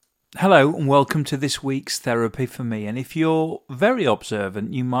Hello and welcome to this week's Therapy for Me. And if you're very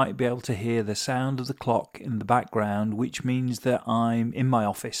observant, you might be able to hear the sound of the clock in the background, which means that I'm in my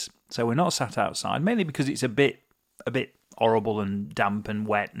office. So we're not sat outside, mainly because it's a bit horrible and damp and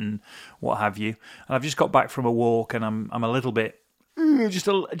wet and what have you. And I've just got back from a walk, and I'm a little bit, just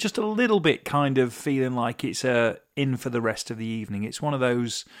a little bit kind of feeling like it's in for the rest of the evening. It's one of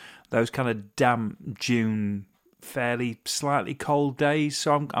those kind of damp June, fairly slightly cold days,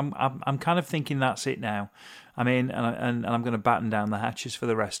 so I'm kind of thinking that's it now. I'm in, and I'm going to batten down the hatches for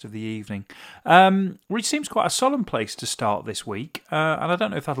the rest of the evening, which seems quite a solemn place to start this week. And I don't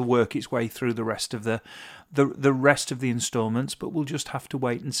know if that'll work its way through the rest of the rest of the instalments, but we'll just have to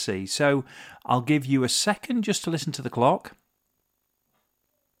wait and see. So I'll give you a second just to listen to the clock,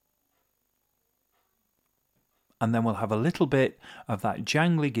 and then we'll have a little bit of that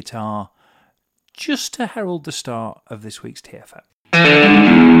jangly guitar, just to herald the start of this week's TFM.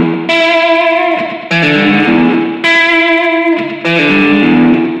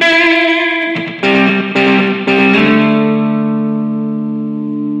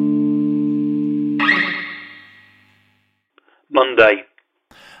 Monday.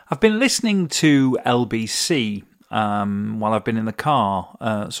 I've been listening to LBC while I've been in the car,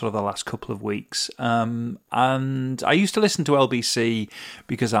 sort of the last couple of weeks. And I used to listen to LBC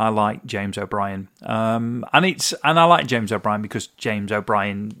because I like James O'Brien. And I like James O'Brien because James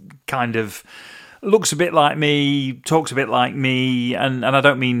O'Brien kind of looks a bit like me, talks a bit like me, and I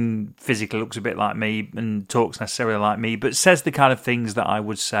don't mean physically looks a bit like me and talks necessarily like me, but says the kind of things that I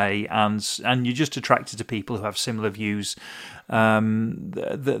would say, and you're just attracted to people who have similar views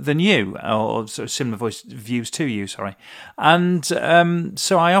than you, or sort of similar views to you, sorry. And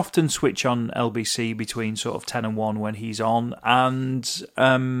so I often switch on LBC between sort of 10 and 1 when he's on, and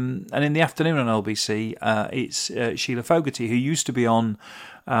in the afternoon on LBC, it's Sheila Fogarty, who used to be on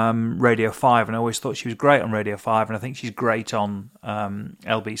Radio 5, and I always thought she was great on Radio 5, and I think she's great on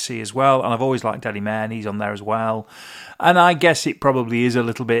LBC as well. And I've always liked Eddie Mair, and he's on there as well. And I guess it probably is a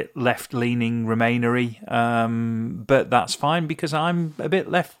little bit left-leaning Remainery, but that's fine because I'm a bit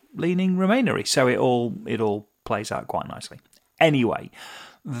left-leaning Remainery, so it all plays out quite nicely. Anyway,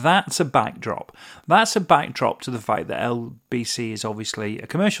 that's a backdrop. That's a backdrop to the fact that LBC is obviously a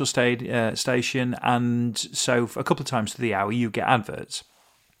commercial station, and so a couple of times through the hour you get adverts.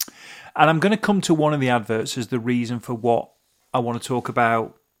 And I'm going to come to one of the adverts as the reason for what I want to talk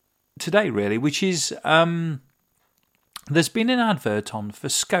about today, really, which is there's been an advert on for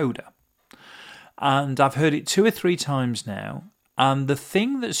Skoda. And I've heard it 2 or 3 times now. And the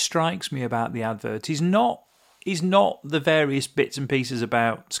thing that strikes me about the advert is not the various bits and pieces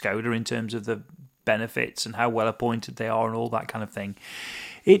about Skoda in terms of the benefits and how well appointed they are and all that kind of thing.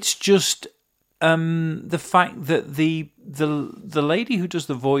 It's just the fact that the lady who does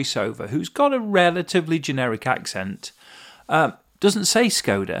the voiceover, who's got a relatively generic accent, doesn't say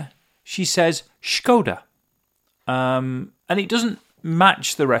Skoda. She says Skoda, and it doesn't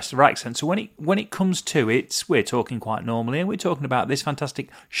match the rest of her accent. So when it comes to it, we're talking quite normally, and we're talking about this fantastic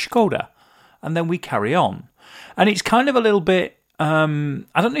Skoda, and then we carry on, and it's kind of a little bit. I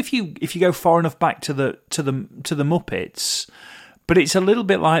don't know if you go far enough back to the Muppets. But it's a little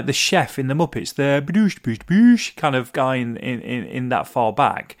bit like the chef in the Muppets, the badoosh, boosh, boosh kind of guy in that far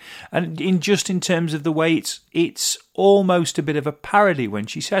back. And in terms of the way it's almost a bit of a parody when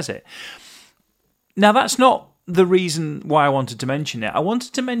she says it. Now, that's not the reason why I wanted to mention it. I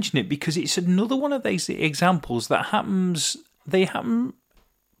wanted to mention it because it's another one of these examples that they happen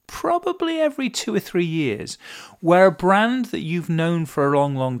probably every 2 or 3 years, where a brand that you've known for a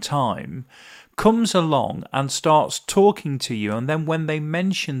long, long time comes along and starts talking to you, and then when they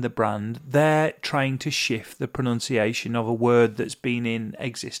mention the brand, they're trying to shift the pronunciation of a word that's been in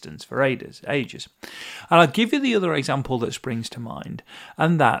existence for ages. And I'll give you the other example that springs to mind,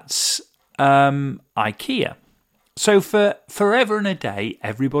 and that's IKEA. So for forever and a day,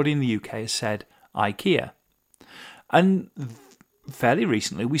 everybody in the UK has said IKEA. And fairly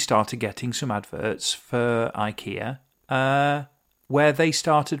recently, we started getting some adverts for IKEA where they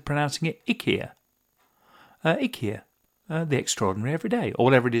started pronouncing it IKEA. IKEA, the extraordinary everyday, or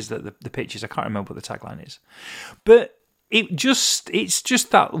whatever it is that the pitch is. I can't remember what the tagline is. But it's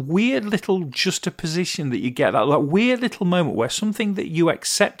just that weird little juxtaposition that you get, that weird little moment where something that you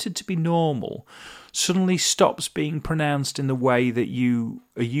accepted to be normal suddenly stops being pronounced in the way that you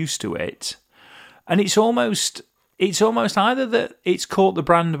are used to it. And it's almost either that it's caught the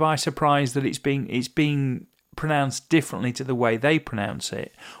brand by surprise that it's being pronounced differently to the way they pronounce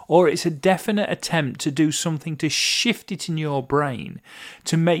it, or it's a definite attempt to do something to shift it in your brain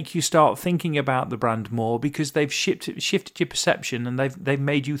to make you start thinking about the brand more because they've shifted your perception and they've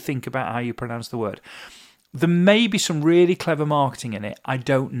made you think about how you pronounce the word. There may be some really clever marketing in it. I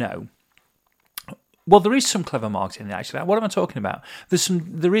don't know. Well, there is some clever marketing, actually. What am I talking about?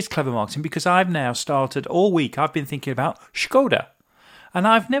 There is clever marketing because I've now started all week. I've been thinking about Skoda, and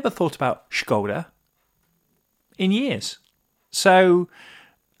I've never thought about Skoda in years. So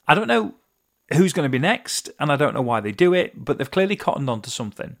I don't know who's going to be next, and I don't know why they do it, but they've clearly cottoned on to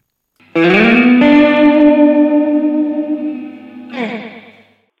something.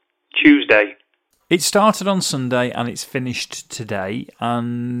 Tuesday. It started on Sunday and it's finished today,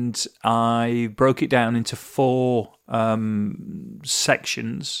 and I broke it down into 4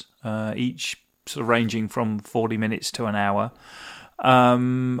 sections, each sort of ranging from 40 minutes to an hour,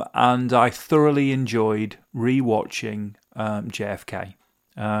 and I thoroughly enjoyed rewatching JFK,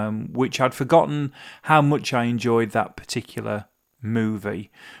 which I'd forgotten how much I enjoyed that particular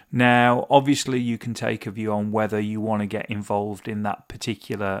movie. Now, obviously, you can take a view on whether you want to get involved in that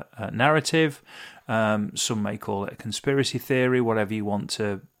particular narrative. Some may call it a conspiracy theory, whatever you want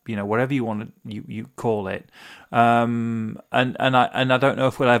to, whatever you want to, you call it. And I don't know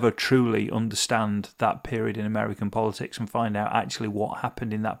if we'll ever truly understand that period in American politics and find out actually what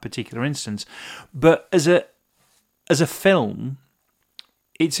happened in that particular instance. But as a film,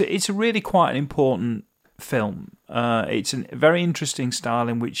 it's a really quite an important film. It's a very interesting style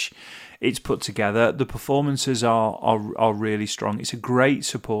in which it's put together. The performances are really strong. It's a great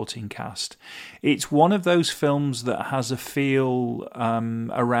supporting cast. It's one of those films that has a feel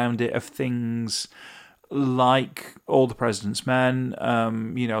around it of things like All the President's Men,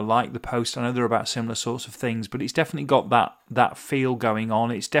 like The Post. I know they're about similar sorts of things, but it's definitely got that feel going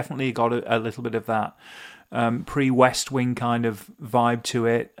on. It's definitely got a little bit of that pre-West Wing kind of vibe to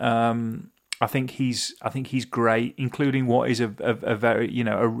it. I think he's great, including what is a very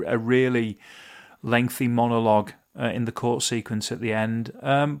a really lengthy monologue in the court sequence at the end.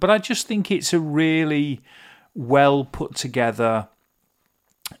 But I just think it's a really well put together,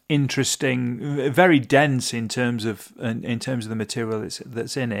 interesting, very dense in terms of the material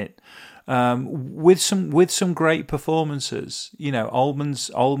that's in it. With some great performances.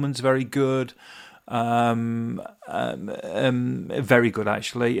 Ullman's very good. Very good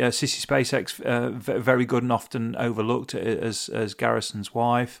actually. Sissy Spacek, very good and often overlooked as Garrison's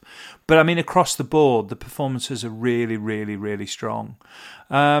wife. But I mean, across the board, the performances are really, really, really strong.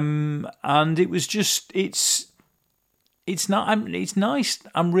 And it was just, it's nice.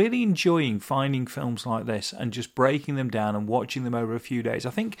 I'm really enjoying finding films like this and just breaking them down and watching them over a few days. I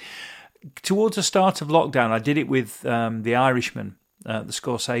think towards the start of lockdown, I did it with The Irishman. The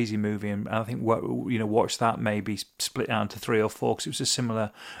Scorsese movie, and I think watch that maybe split down to 3 or 4 because it was a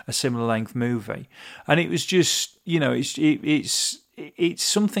similar length movie, and it was just it's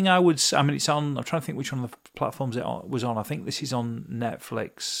something I would. I mean, it's on. I'm trying to think which one of the platforms it was on. I think this is on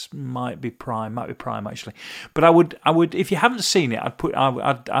Netflix. Might be Prime actually. But I would if you haven't seen it,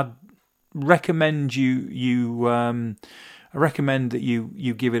 I'd recommend I recommend that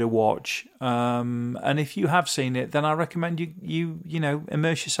you give it a watch, and if you have seen it, then I recommend you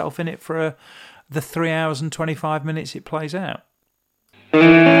immerse yourself in it for the 3 hours and 25 minutes it plays out.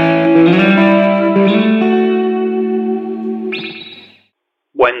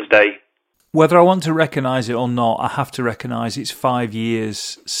 Wednesday. Whether I want to recognise it or not, I have to recognise it's 5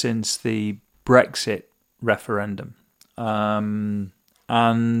 years since the Brexit referendum, and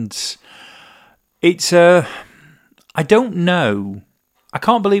it's a. I don't know. I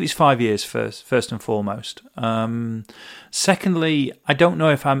can't believe it's 5 years first and foremost. Secondly, I don't know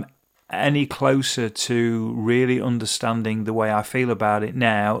if I'm any closer to really understanding the way I feel about it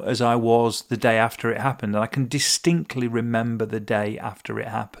now as I was the day after it happened. And I can distinctly remember the day after it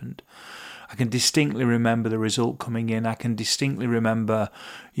happened. I can distinctly remember the result coming in. I can distinctly remember,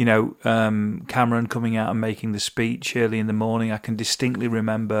 Cameron coming out and making the speech early in the morning. I can distinctly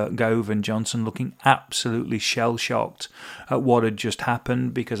remember Gove and Johnson looking absolutely shell-shocked at what had just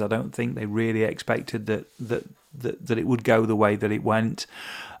happened because I don't think they really expected that it would go the way that it went.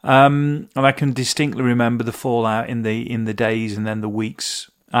 And I can distinctly remember the fallout in the days and then the weeks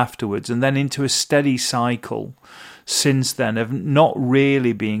afterwards, and then into a steady cycle since then of not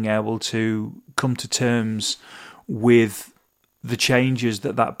really being able to come to terms with the changes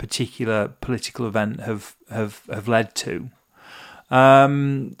that particular political event have led to.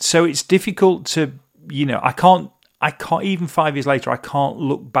 So it's difficult to, I can't even 5 years later, I can't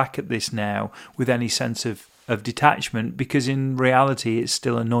look back at this now with any sense of of detachment, because in reality it's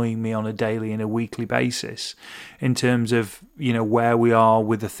still annoying me on a daily and a weekly basis in terms of, where we are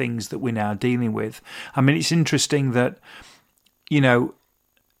with the things that we're now dealing with. I mean, it's interesting that,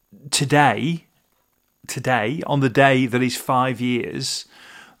 today, on the day that is 5 years,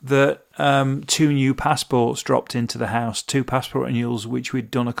 that 2 new passports dropped into the house, 2 passport renewals, which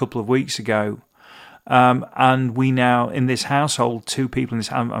we'd done a couple of weeks ago. And we now, in this household, 2 people in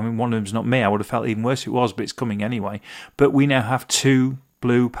this, I mean, one of them's not me. I would have felt even worse if it was, but it's coming anyway. But we now have 2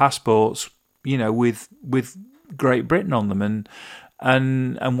 blue passports, with Great Britain on them.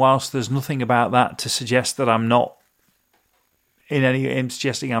 And whilst there's nothing about that to suggest that I'm not, I'm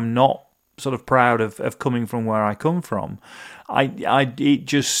suggesting I'm not sort of proud of coming from where I come from. It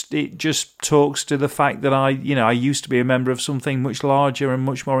just talks to the fact that I used to be a member of something much larger and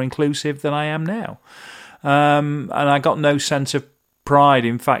much more inclusive than I am now, and I got no sense of pride.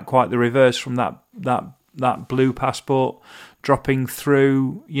 In fact, quite the reverse from that blue passport dropping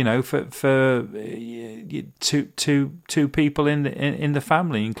through. For two people in the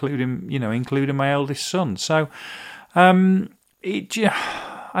family, including my eldest son. So,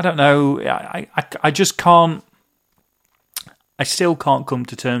 I don't know. I just can't. I still can't come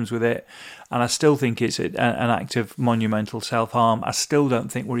to terms with it, and I still think it's an act of monumental self-harm. I still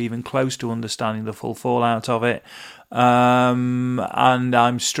don't think we're even close to understanding the full fallout of it, and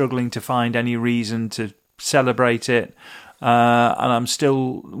I'm struggling to find any reason to celebrate it, and I'm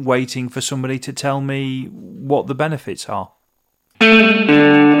still waiting for somebody to tell me what the benefits are.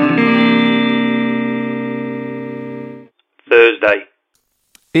 Thursday.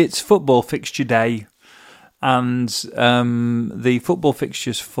 It's football fixture day. And the football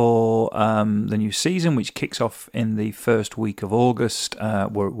fixtures for the new season, which kicks off in the first week of August,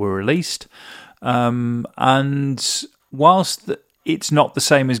 were released. And whilst it's not the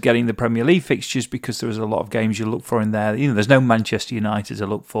same as getting the Premier League fixtures, because there's a lot of games you look for in there. There's no Manchester United to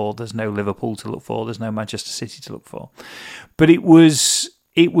look for. There's no Liverpool to look for. There's no Manchester City to look for. But it was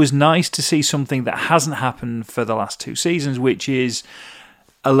nice to see something that hasn't happened for the last 2 seasons, which is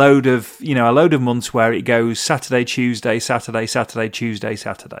a load of months where it goes Saturday, Tuesday, Saturday, Saturday, Tuesday,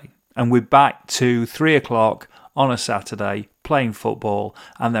 Saturday. And we're back to 3:00 on a Saturday playing football,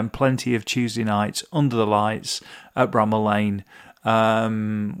 and then plenty of Tuesday nights under the lights at Bramall Lane,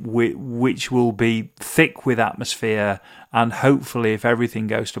 which will be thick with atmosphere and hopefully, if everything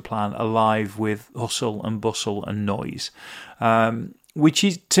goes to plan, alive with hustle and bustle and noise. Which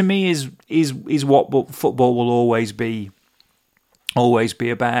is, to me, is what football will always be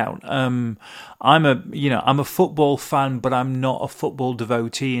about. I'm a football fan, but I'm not a football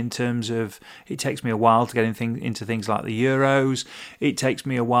devotee in terms of it takes me a while to get into things like the Euros. It takes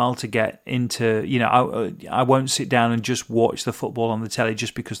me a while to get into, I won't sit down and just watch the football on the telly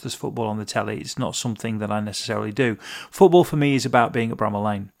just because there's football on the telly. It's not something that I necessarily do. Football for me is about being at Bramall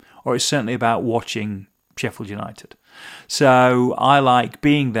Lane, or it's certainly about watching Sheffield United. So I like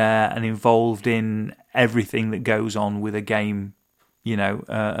being there and involved in everything that goes on with a game, in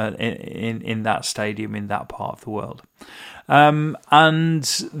that stadium, in that part of the world. And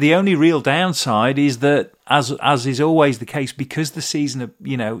the only real downside is that, as is always the case, because the season,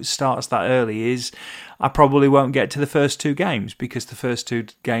 starts that early, is I probably won't get to the first 2 games because the first 2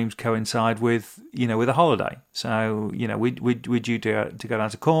 games coincide with a holiday. So we're due to go down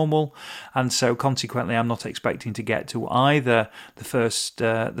to Cornwall, and so consequently, I'm not expecting to get to either the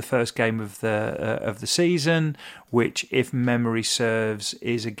first game of the season, which, if memory serves,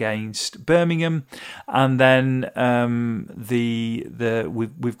 is against Birmingham, and then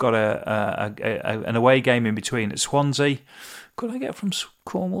we've got an away game in between at Swansea. Could I get from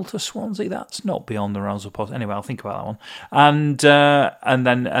Cornwall to Swansea? That's not beyond the realms of possibility. Anyway, I'll think about that one. And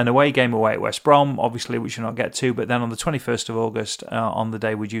then an away game away at West Brom, obviously, which we'll not get to. But then on the 21st of August, on the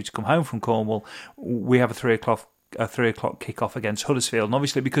day we're due to come home from Cornwall, we have a 3:00 kickoff against Huddersfield. And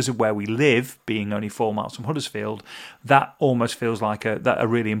obviously, because of where we live, being only 4 miles from Huddersfield, that almost feels like a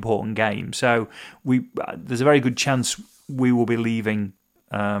really important game. So there's a very good chance we will be leaving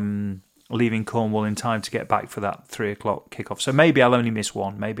Cornwall in time to get back for that 3:00 kickoff. So maybe I'll only miss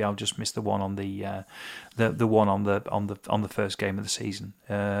one. Maybe I'll just miss the one on the one on the first game of the season.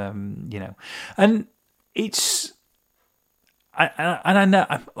 And it's. I know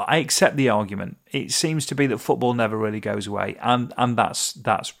I accept the argument. It seems to be that football never really goes away, and that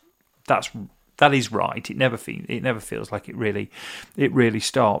is right. It never feels like it really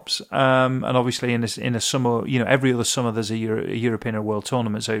stops. And obviously in a summer, every other summer there's a European or World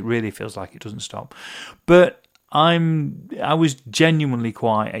Tournament, so it really feels like it doesn't stop. But I was genuinely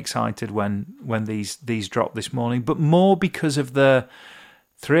quite excited when these dropped this morning, but more because of the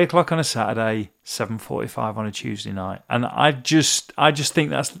 3:00 on a Saturday, 7:45 on a Tuesday night, and I just think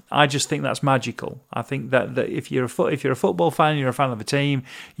that's magical. I think that if you're a football fan, you're a fan of a team,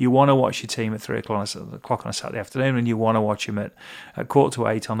 you want to watch your team at 3:00 on a Saturday afternoon, and you want to watch them at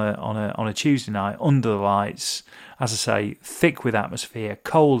 7:45 on a Tuesday night under the lights. As I say, thick with atmosphere,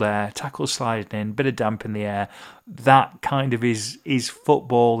 cold air, tackles sliding in, bit of damp in the air. That kind of is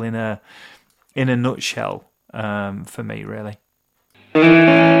football in a nutshell for me, really.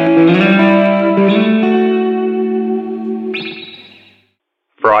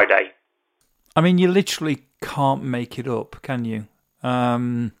 Friday. I mean, you literally can't make it up, can you?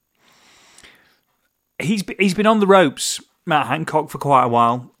 He's been on the ropes, Matt Hancock, for quite a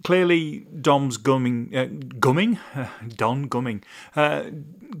while. Clearly, Dom's gumming. Don gumming.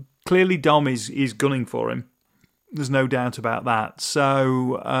 Clearly, Dom is gunning for him. There's no doubt about that.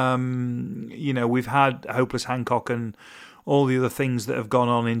 So, we've had Hopeless Hancock and all the other things that have gone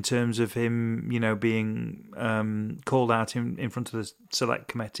on in terms of him, being called out in front of the select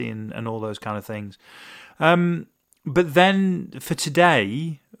committee and all those kind of things. But then for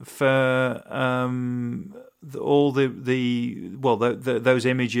today, for those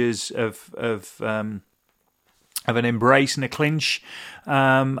images of an embrace and a clinch,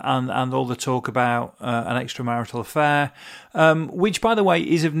 and all the talk about an extramarital affair, which, by the way,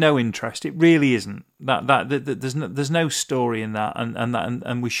 is of no interest. It really isn't. There's no story in that,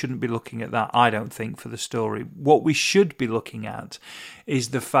 and we shouldn't be looking at that, I don't think, for the story. What we should be looking at is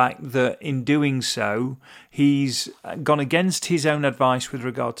the fact that in doing so, he's gone against his own advice with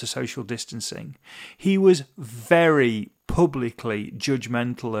regard to social distancing. He was very publicly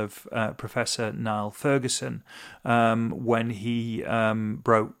judgmental of Professor Niall Ferguson when he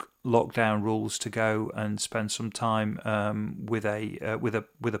broke lockdown rules to go and spend some time with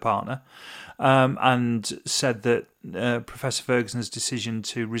a partner, and said that Professor Ferguson's decision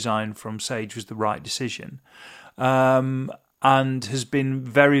to resign from Sage was the right decision, and has been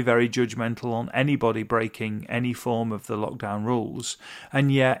very, very judgmental on anybody breaking any form of the lockdown rules.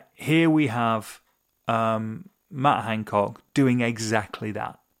 And yet here we have Matt Hancock doing exactly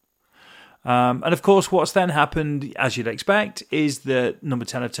that. And of course, what's then happened, as you'd expect, is that Number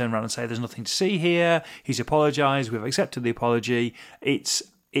 10 have turned around and say there's nothing to see here. He's apologised. We've accepted the apology. It's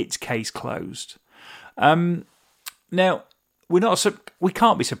case closed. Now, we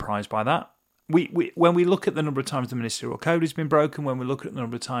can't be surprised by that. When we look at the number of times the ministerial code has been broken, when we look at the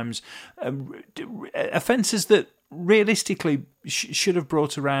number of times offences that realistically should have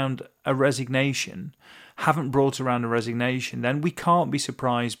brought around a resignation haven't brought around a resignation, then we can't be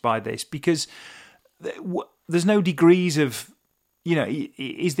surprised by this, because there's no degrees of,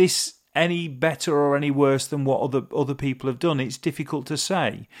 is this any better or any worse than what other people have done? It's difficult to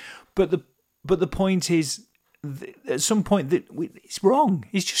say, but the point is, at some point, that it's wrong.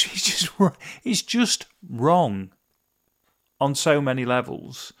 It's just wrong on so many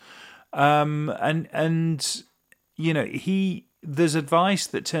levels, there's advice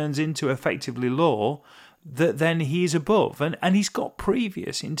that turns into effectively law that then he is above, and he's got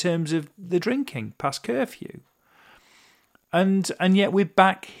previous in terms of the drinking past curfew, and yet we're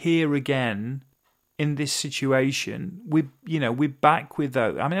back here again in this situation. We're back with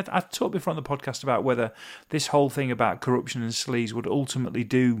those. I mean, I've talked before on the podcast about whether this whole thing about corruption and sleaze would ultimately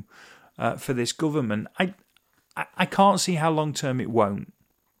do for this government. I can't see how long term it won't,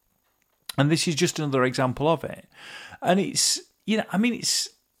 and this is just another example of it. And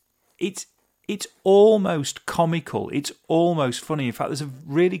it's almost comical. It's almost funny. In fact, there's a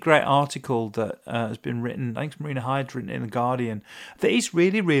really great article that has been written, I think Marina Hyde's written in The Guardian, that is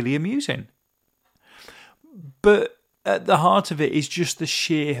really, really amusing. But at the heart of it is just the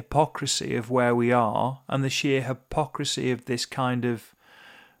sheer hypocrisy of where we are, and the sheer hypocrisy of this kind of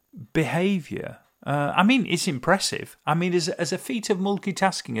behaviour. It's impressive. As a feat of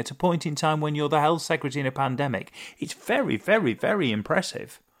multitasking at a point in time when you're the health secretary in a pandemic, it's very, very, very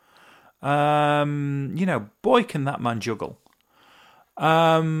impressive. Boy, can that man juggle.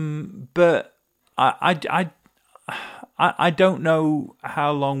 But I don't know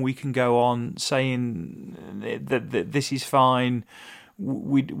how long we can go on saying that this is fine.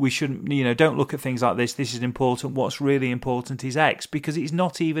 We shouldn't, don't look at things like this. This is important. What's really important is X, because it's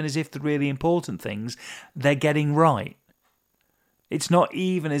not even as if the really important things they're getting right. It's not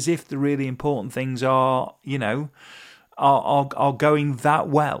even as if the really important things are, are going that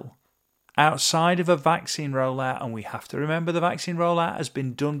well. outside of a vaccine rollout, and we have to remember the vaccine rollout has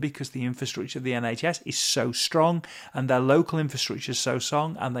been done because the infrastructure of the NHS is so strong and their local infrastructure is so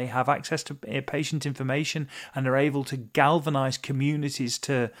strong, and they have access to patient information and are able to galvanise communities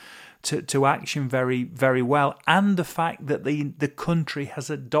to action very, very well, and the fact that the country has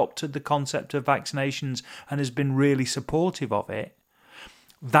adopted the concept of vaccinations and has been really supportive of it.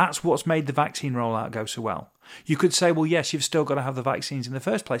 That's what's made the vaccine rollout go so well. You could say, well, yes, you've still got to have the vaccines in the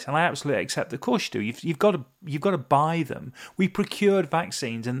first place, and I absolutely accept. Of course you do. You've got to buy them. We procured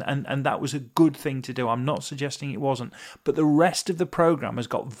vaccines, and that was a good thing to do. I'm not suggesting it wasn't, but the rest of the programme has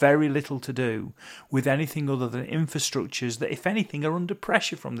got very little to do with anything other than infrastructures that, if anything, are under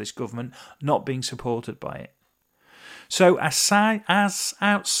pressure from this government not being supported by it. So, as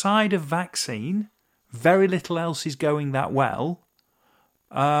outside of vaccine, very little else is going that well.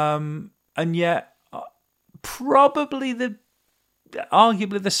 And yet, probably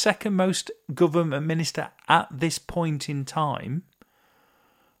arguably the second most government minister at this point in time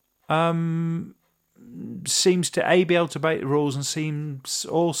seems to be able to break the rules, and seems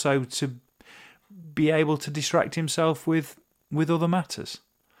also to be able to distract himself with other matters.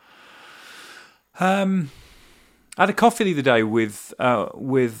 I had a coffee the other day with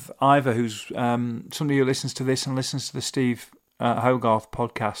Ivor, who's somebody who listens to this and listens to the Steve Hogarth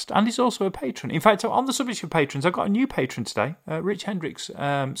podcast, and he's also a patron. In fact, on the subject of patrons, I've got a new patron today. Rich Hendricks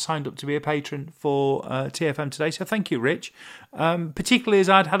signed up to be a patron for TFM today, so thank you, Rich. Particularly as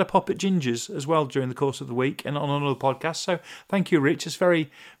I'd had a pop at Ginger's as well during the course of the week and on another podcast, so thank you, Rich. It's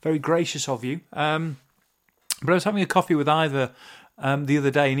very, very gracious of you. But I was having a coffee with Ivor the other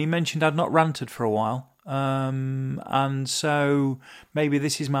day, and he mentioned I'd not ranted for a while, and so maybe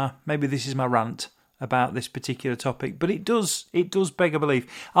this is my rant about this particular topic, but it does beg a belief.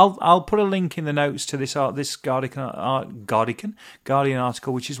 I'll put a link in the notes to this Guardian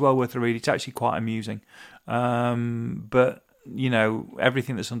article, which is well worth a read. It's actually quite amusing, but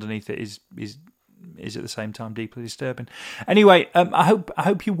everything that's underneath it is at the same time deeply disturbing. Anyway, I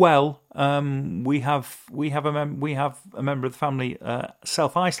hope you're well. We have a member of the family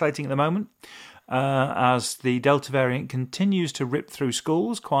self-isolating at the moment as the Delta variant continues to rip through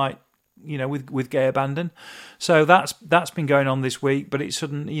schools quite. With gay abandon. So that's been going on this week, but it's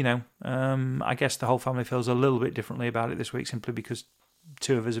sudden, I guess the whole family feels a little bit differently about it this week, simply because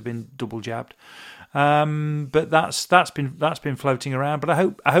two of us have been double jabbed. But that's been floating around. But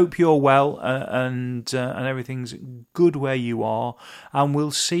I hope you're well and everything's good where you are, and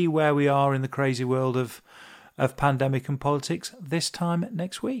we'll see where we are in the crazy world of pandemic and politics this time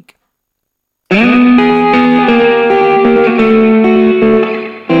next week.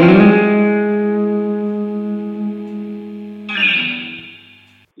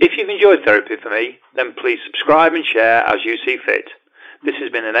 If you've enjoyed Therapy for Me, then please subscribe and share as you see fit. This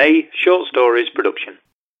has been an A Short Stories production.